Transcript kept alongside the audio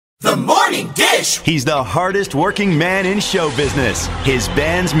Morning Dish. He's the hardest working man in show business. His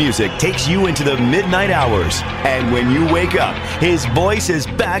band's music takes you into the midnight hours. And when you wake up, his voice is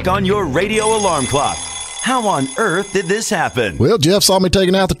back on your radio alarm clock. How on earth did this happen? Well, Jeff saw me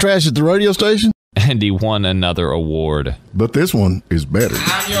taking out the trash at the radio station. And he won another award. But this one is better.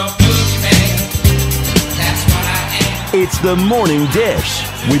 I'm your boogeyman. That's what I am. It's the Morning Dish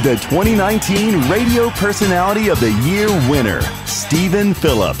with the 2019 Radio Personality of the Year winner, Stephen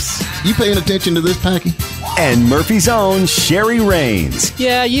Phillips. You paying attention to this, Packy? And Murphy's own Sherry Raines.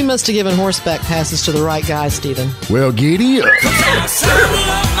 Yeah, you must have given horseback passes to the right guy, Stephen. Well, giddy up.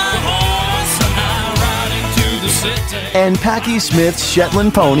 And Packy Smith's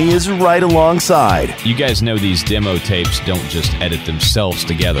Shetland pony is right alongside. You guys know these demo tapes don't just edit themselves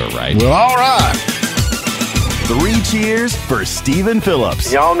together, right? Well, all right. 3 cheers for Stephen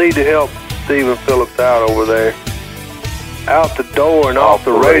Phillips. Y'all need to help Stephen Phillips out over there. Out the door and off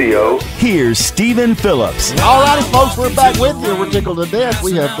the radio. Here's Stephen Phillips. All righty, folks, we're back with you. We're tickled to death.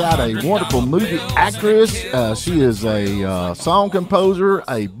 We have got a wonderful movie actress. She is a song composer,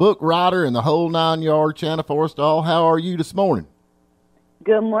 a book writer, and the whole 9 yards. Shanna Forrestall, how are you this morning?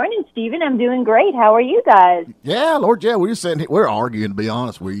 Good morning, Stephen. I'm doing great. How are you guys? Yeah, Lord, yeah, we're just sitting here. We're arguing, to be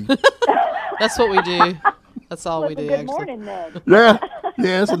honest with you. That's what we do. That's all we do, Good actually. morning, then.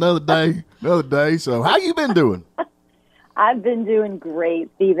 Yeah, it's another day. So how you been doing? I've been doing great,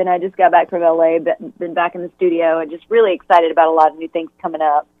 Stephen. I just got back from L.A., been back in the studio, and just really excited about a lot of new things coming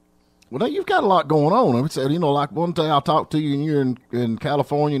up. Well, now you've got a lot going on. I would say, like one day I'll talk to you and you're in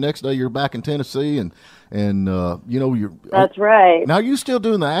California. Next day you're back in Tennessee, and you're. That's right. Now, are you still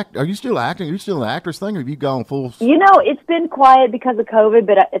doing the act? Are you still acting? Are you still in the actress thing, or have you gone full? It's been quiet because of COVID,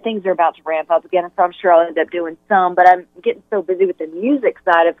 but things are about to ramp up again, so I'm sure I'll end up doing some. But I'm getting so busy with the music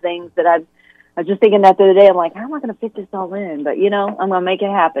side of things that I was just thinking that the other day. I'm like, how am I going to fit this all in? But I'm going to make it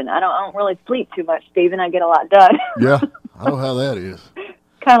happen. I don't really sleep too much, Stephen. I get a lot done. Yeah, I know how that is.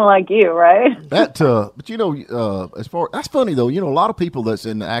 Kind of like you, right? But as far that's funny though. A lot of people that's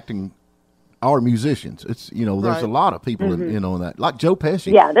in acting are musicians. It's there's Right. a lot of people in that, like Joe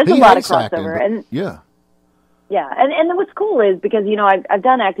Pesci. Yeah, there's a lot of crossover, acting, and yeah. Yeah, and what's cool is because I've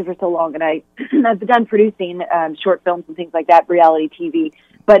done acting for so long, and I've done producing short films and things like that, reality TV.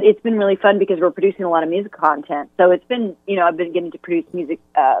 But it's been really fun because we're producing a lot of music content. So it's been, I've been getting to produce music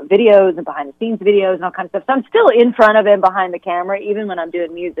videos and behind the scenes videos and all kinds of stuff. So I'm still in front of and behind the camera, even when I'm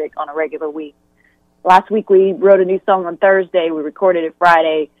doing music on a regular week. Last week we wrote a new song on Thursday. We recorded it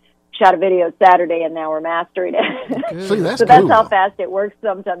Friday, shot a video Saturday, and now we're mastering it. See, that's so cool. that's how fast it works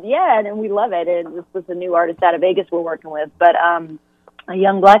sometimes. Yeah, and we love it. And this was a new artist out of Vegas we're working with. But a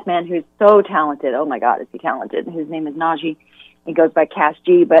young black man who's so talented. Oh, my God, is he talented. His name is Najee. He goes by Cash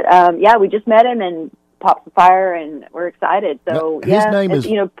G. But, we just met him and popped the fire, and we're excited. So, his name is,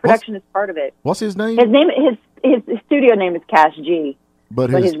 production is part of it. What's his name? His studio name is Cash G. But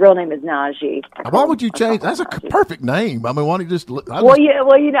his real name is Najee. Why would you change? That's a perfect name. I mean, why don't you just?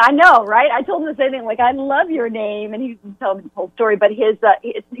 I know, right? I told him the same thing. Like, I love your name, and he was telling me the whole story. But he's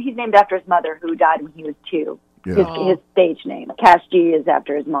named after his mother, who died when he was 2. Yeah. His stage name, Cash G, is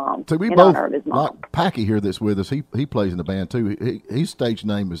after his mom. So we in both, honor of his mom. like Packy here that's with us, he plays in the band too. His stage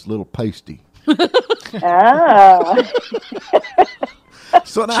name is Little Pasty. Oh.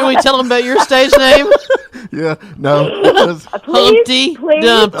 So now, should we tell him about your stage name? Yeah, no. Humpty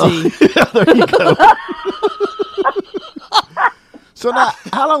Dumpty. Yeah, there you go. So now,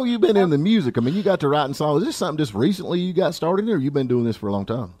 how long have you been in the music? I mean, you got to writing songs. Is this something just recently you got started, or have you been doing this for a long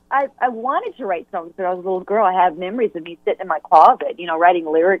time? I wanted to write songs when I was a little girl. I have memories of me sitting in my closet,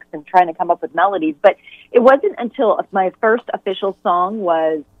 writing lyrics and trying to come up with melodies. But it wasn't until my first official song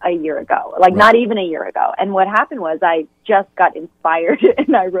was a year ago, not even a year ago. And what happened was I just got inspired,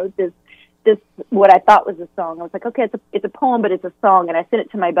 and I wrote this what I thought was a song. I was like, okay, it's a poem, but it's a song. And I sent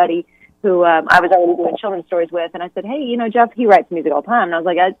it to my buddy, who I was already doing children's stories with, and I said, hey, Jeff, he writes music all the time. And I was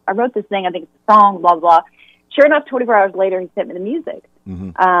like, I wrote this thing, I think it's a song, blah, blah. Sure enough, 24 hours later, he sent me the music.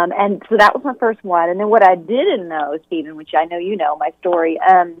 Mm-hmm. And so that was my first one. And then what I didn't know, Stephen, which I know you know, my story,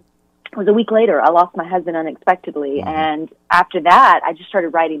 was a week later, I lost my husband unexpectedly. Mm-hmm. And after that, I just started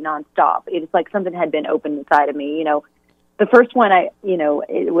writing nonstop. It was like something had been opened inside of me, The first one,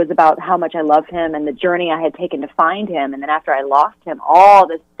 it was about how much I loved him and the journey I had taken to find him. And then after I lost him, all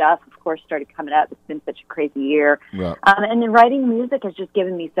this stuff, of course, started coming up. It's been such a crazy year. Right. And then writing music has just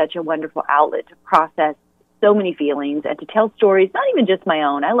given me such a wonderful outlet to process so many feelings and to tell stories, not even just my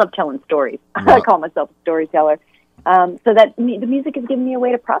own. I love telling stories. Right. I call myself a storyteller. So that the music has given me a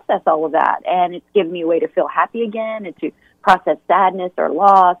way to process all of that. And it's given me a way to feel happy again and to process sadness or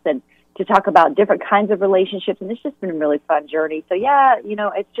loss and to talk about different kinds of relationships, and it's just been a really fun journey. So yeah,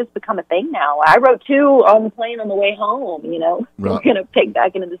 it's just become a thing now. I wrote 2 on the plane on the way home. Right. We're gonna pick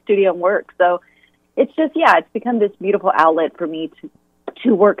back into the studio and work. So it's just it's become this beautiful outlet for me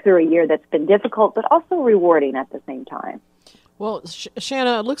to work through a year that's been difficult, but also rewarding at the same time. Well,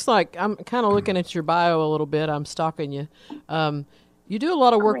 Shanna, it looks like I'm kind of looking at your bio a little bit. I'm stalking you. You do a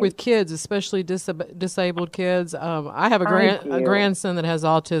lot of work with kids, especially disabled kids. I have a grandson that has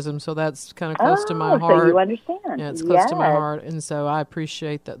autism, so that's kind of close to my heart. So you understand. Yeah, it's close to my heart, and so I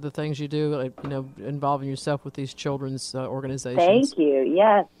appreciate the things you do, involving yourself with these children's organizations. Thank you,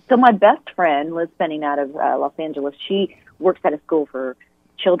 yes. So my best friend lives spending out of Los Angeles. She works at a school for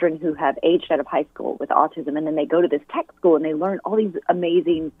children who have aged out of high school with autism, and then they go to this tech school and they learn all these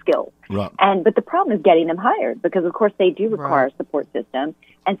amazing skills. Right. But the problem is getting them hired, because of course they do require a support system.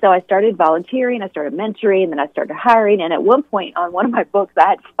 And so I started volunteering, I started mentoring, and then I started hiring. And at one point on one of my books, I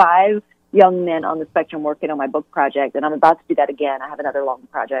had 5 young men on the spectrum working on my book project, and I'm about to do that again. I have another long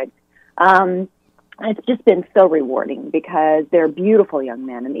project. It's just been so rewarding because they're beautiful young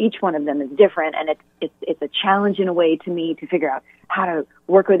men, and each one of them is different, and it's a challenge in a way to me to figure out how to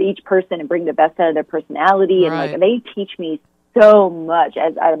work with each person and bring the best out of their personality. And they teach me so much,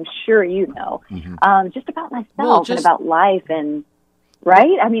 as I'm sure you know, just about myself and about life and.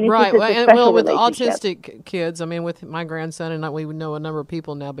 Right? I mean, it's just a special with relationship. autistic kids, I mean, with my grandson, and we know a number of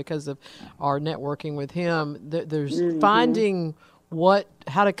people now because of our networking with him, there's finding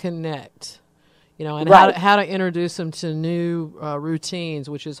how to connect. And how to introduce them to new routines,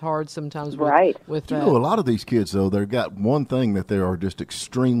 which is hard sometimes with that. A lot of these kids, though, they've got one thing that they are just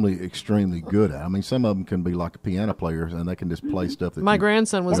extremely, extremely good at. I mean, some of them can be like a piano player, and they can just play stuff. That my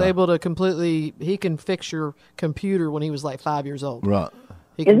grandson was able to he can fix your computer when he was like 5 years old. Right.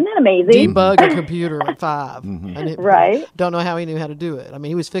 Isn't that amazing? Debug a computer at 5. And don't know how he knew how to do it. I mean,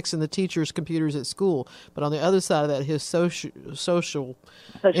 he was fixing the teachers' computers at school, but on the other side of that, his social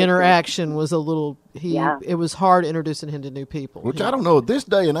interaction was a little. It was hard introducing him to new people. Which I don't know. At this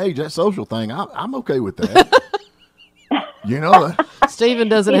day and age, that social thing, I'm okay with that. Stephen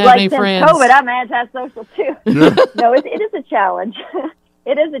doesn't have any friends. COVID, I'm antisocial too. Yeah. No, it is a challenge.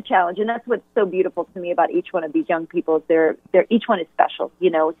 It is a challenge, and that's what's so beautiful to me about each one of these young people. Is they're each one is special.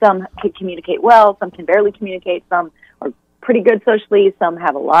 Some can communicate well, some can barely communicate, some are pretty good socially, some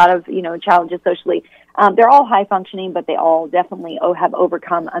have a lot of challenges socially. They're all high functioning, but they all definitely have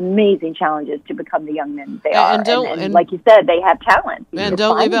overcome amazing challenges to become the young men they are. And like you said, they have talent. And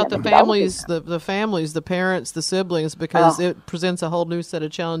don't leave out the families, the parents, the siblings, because it presents a whole new set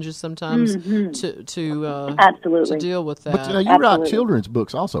of challenges sometimes to absolutely deal with that. But you write children's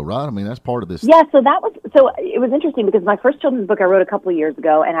books also, right? I mean, that's part of this. Yeah, so it was interesting because my first children's book I wrote a couple of years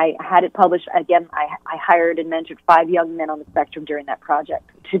ago, and I had it published. Again, I hired and mentored 5 young men on the spectrum during that project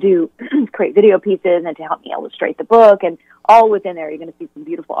to create video pieces and to help me illustrate the book, and all within there you're going to see some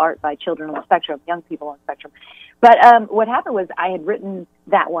beautiful art by children on the spectrum, young people on the spectrum. But what happened was I had written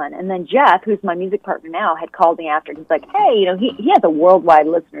that one, and then Jeff, who's my music partner now, had called me after. He's like, hey, he has a worldwide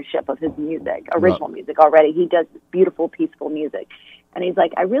listenership of his music, original music already. He does this beautiful, peaceful music. And he's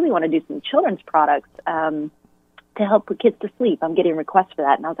like, I really want to do some children's products to help put kids to sleep. I'm getting requests for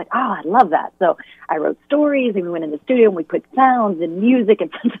that. And I was like, I love that. So I wrote stories, and we went in the studio and we put sounds and music, and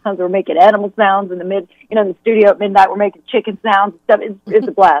sometimes we're making animal sounds in the studio at midnight, we're making chicken sounds and stuff. It's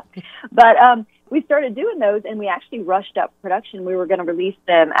a blast. But we started doing those, and we actually rushed up production. We were going to release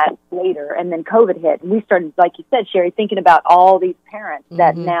them later, and then COVID hit. And we started, like you said, Sherry, thinking about all these parents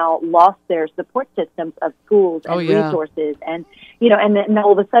that now lost their support systems of schools and resources. And, and then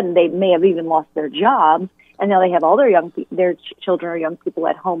all of a sudden they may have even lost their jobs. And now they have all their children or young people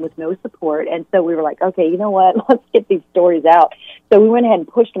at home with no support. And so we were like, okay, you know what? Let's get these stories out. So we went ahead and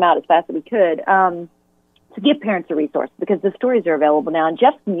pushed them out as fast as we could to give parents a resource, because the stories are available now. And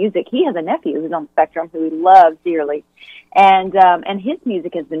Jeff's music, he has a nephew who's on the spectrum who he loves dearly. And his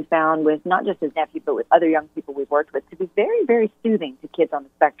music has been found with not just his nephew, but with other young people we've worked with to be very, very soothing to kids on the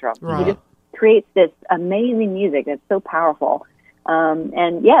spectrum. Right. He just creates this amazing music that's so powerful.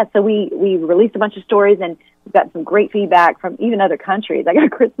 So we released a bunch of stories, and we've got some great feedback from even other countries. I got a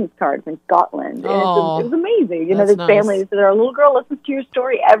Christmas card from Scotland. And it was amazing. This family said, our little girl listens to your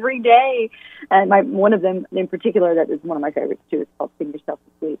story every day. And one of them in particular, that is one of my favorites too, is called Sing Yourself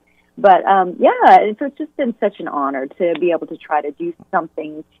to Sleep. But so it's just been such an honor to be able to try to do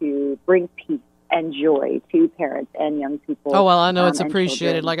something to bring peace and joy to parents and young people. Oh, well, I know it's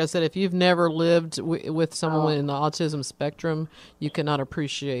appreciated. Like I said, if you've never lived with someone in the autism spectrum, you cannot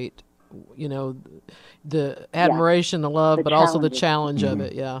appreciate the admiration, the love, The but also the challenges. challenge of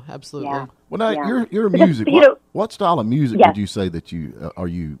it. Yeah, absolutely. Yeah. Well, now Yeah. your Because, music. you know- What style of music Yes. would you say that you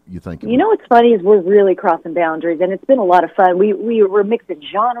think? You know what's funny is we're really crossing boundaries, and it's been a lot of fun. We're mixing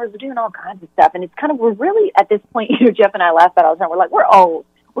genres, we're doing all kinds of stuff, and it's kind of, we're really at this point. Jeff and I laugh about it all the time. We're like, we're old.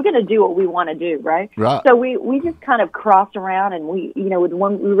 We're going to do what we want to do, right? Right. So we just kind of crossed around, and we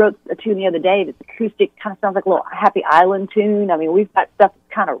wrote a tune the other day that's acoustic, kind of sounds like a little Happy Island tune. I mean, we've got stuff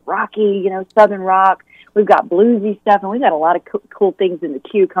that's kind of rocky, Southern rock. We've got bluesy stuff, and we've got a lot of cool things in the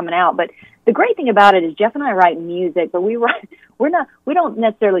queue coming out. But the great thing about it is Jeff and I write music, but we don't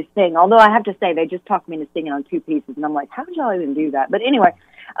necessarily sing. Although I have to say, they just talked me into singing on two pieces, and I'm like, how did y'all even do that? But anyway,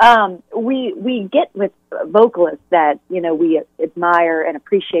 we get with vocalists that we admire and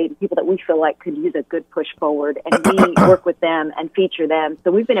appreciate, and people that we feel like could use a good push forward, and we work with them and feature them.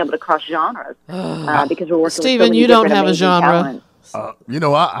 So we've been able to cross genres because we're working. Stephen, with so many you don't different have a amazing genre. talents.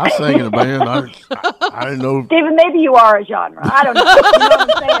 I sing in a band. I didn't know. Stephen, maybe you are a genre. I don't know. You know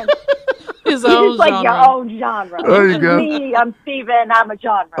what I'm saying? His You're own just like genre. your own genre. There you This is go. Me, I'm Stephen. I'm a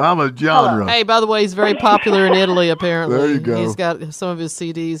genre. I'm a genre. Hey, by the way, he's very popular in Italy, apparently. There you go. He's got some of his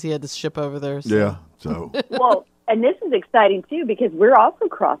CDs he had to ship over there. So. Yeah. So Well, and this is exciting, too, because we're also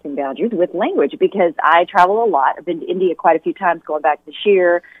crossing boundaries with language, because I travel a lot. I've been to India quite a few times, going back this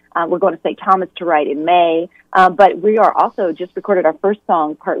year. We're going to St. Thomas to write in May. But we are also just recorded our first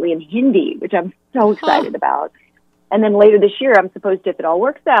song partly in Hindi, which I'm so excited about. And then later this year, I'm supposed to, if it all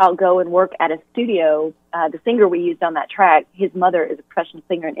works out, go and work at a studio. The singer we used on that track, his mother is a professional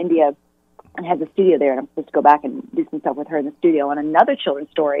singer in India and has a studio there, and I'm supposed to go back and do some stuff with her in the studio on another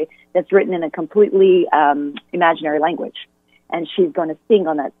children's story that's written in a completely imaginary language. And she's going to sing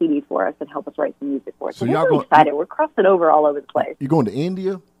on that CD for us and help us write some music for us. So So we're y'all really going- excited. We're crossing over all over the place. you going to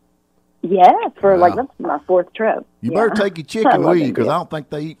India? Yeah, for Wow. that's my fourth trip. You Yeah. better take your I chicken love with you, because India. I don't think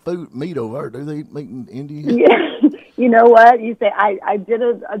they eat meat over there. Do they eat meat in India? Yeah. You know what? You say I did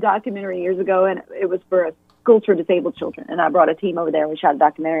a documentary years ago, and it was for a school for disabled children. And I brought a team over there, and we shot a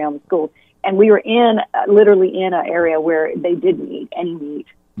documentary on the school. And we were literally in an area where they didn't eat any meat,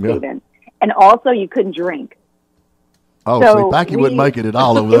 Yeah. even. And also, you couldn't drink. Oh, So see, Packy wouldn't we- make it at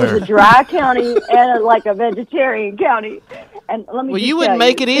all over It was there. a dry county and like a vegetarian county. And let me Well, just you tell wouldn't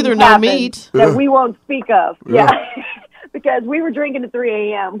make it things either, no happen meat. that we won't speak of. Yeah. Yeah. Because we were drinking at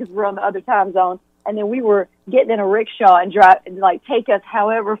 3 a.m. because we're on the other time zone. And then we were getting in a rickshaw and take us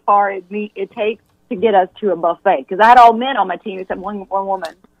however far it takes to get us to a buffet. Because I had all men on my team except one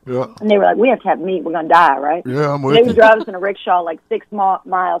woman. Yeah, And they were like, we have to have meat. We're going to die, right? yeah, I'm They with would you. drive us in a rickshaw like 6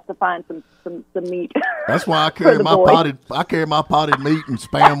 miles to find some meat. That's why I for carry the my boys. potted meat and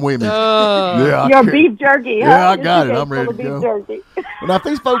spam women. Oh. Yeah, I Your carry- beef jerky, huh? Yeah, I Just got a it. case I'm ready full of to beef go. jerky. Well, now, if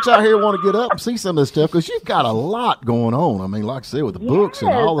these folks out here want to get up and see some of this stuff, because you've got a lot going on. I mean, like I said, with the books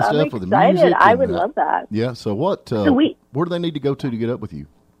and all the Yes, stuff I'm with the excited. music. I and, would love that. Yeah. So what? we- Where do they need to go to get up with you?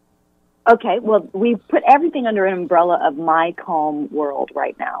 Okay, well, we put everything under an umbrella of My Calm World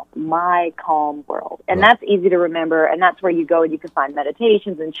right now. My Calm World. And Right. that's easy to remember, and that's where you go and you can find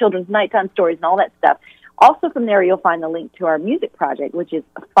meditations and children's nighttime stories and all that stuff. Also from there, you'll find the link to our music project, which is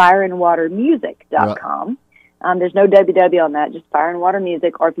fireandwatermusic.com. There's no WW on that, just Fire and Water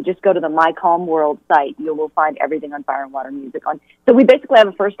Music. Or if you just go to the My Calm World site, you will find everything on Fire and Water Music. So we basically have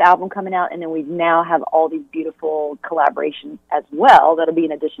a first album coming out, and then we now have all these beautiful collaborations as well. That'll be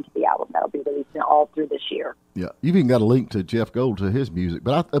in addition to the album. That'll be released all through this year. Yeah, you've even got a link to Jeff Gold to his music.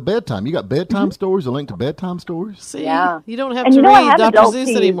 But a bedtime, you got bedtime stories, a link to bedtime stories. See, Yeah. you don't have And to you know, I read have Dr. adults Zeus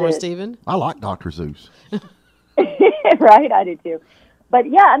who use anymore, it. Stephen. I like Dr. Zeus. Right, I do too. But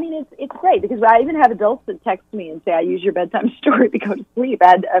yeah, I mean, it's great because I even have adults that text me and say, I use your bedtime story to go to sleep. I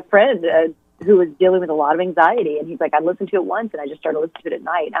had a friend who was dealing with a lot of anxiety, and he's like, I listened to it once, and I just started listening to it at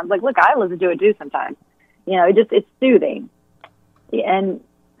night. And I was like, look, I listen to it too sometimes. You know, it's soothing. And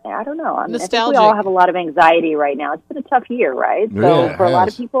I don't know. I think we Nostalgic. all have a lot of anxiety right now. It's been a tough year, right? Yeah, So it for a lot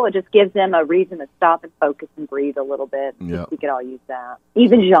of has. people, it just gives them a reason to stop and focus and breathe a little bit. Yeah. We could all use that.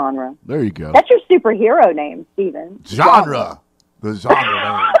 Even genre. There you go. That's your superhero name, Stephen. Genre. The genre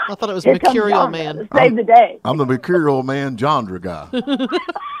man. I thought it was Here comes Mercurial genre Man. to save the day. I'm the mercurial man genre guy.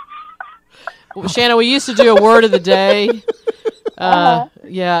 Well, Shanna, we used to do a word of the day.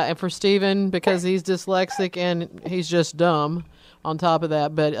 Yeah, and for Stephen, because he's dyslexic and he's just dumb on top of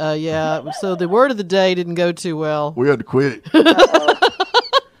that. But yeah, so the word of the day didn't go too well. We had to quit it.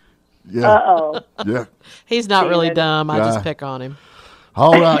 Yeah. Uh-oh. Yeah. He's not really Stephen. dumb. I just Yeah. pick on him.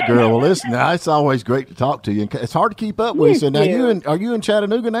 All right, girl. Well, listen, now it's always great to talk to you. And it's hard to keep up with you. So now too. are you in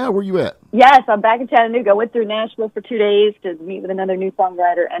Chattanooga now? Where you at? Yes, I'm back in Chattanooga. I went through Nashville for 2 days to meet with another new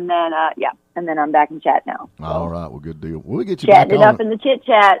songwriter, and then and then I'm back in Chat now. So. All right, well, good deal. We'll get you Chatting back it on. up in the chit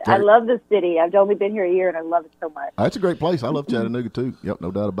chat. I Great. love this city. I've only been here a year, and I love it so much. It's a great place. I love Chattanooga too. Yep,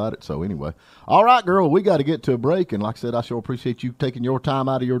 no doubt about it. So anyway, all right, girl, we got to get to a break, and like I said, I sure appreciate you taking your time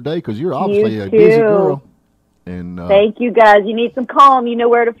out of your day because you're obviously You a busy too. girl. And Thank you, guys. You need some calm. You know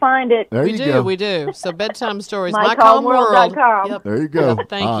where to find it. there We you do, go. we do. So bedtime stories, MyCalmWorld.com. Yep. There you go.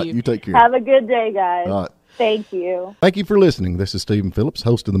 Thank All right, you. You take care. Have a good day, guys. All right. Thank you. Thank you for listening. This is Stephen Phillips,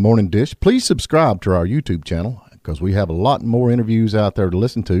 host of The Morning Dish. Please subscribe to our YouTube channel because we have a lot more interviews out there to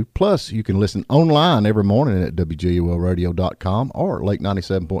listen to. Plus, you can listen online every morning at WJULradio.com or Lake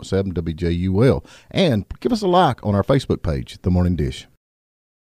 97.7 WJUL. And give us a like on our Facebook page, The Morning Dish.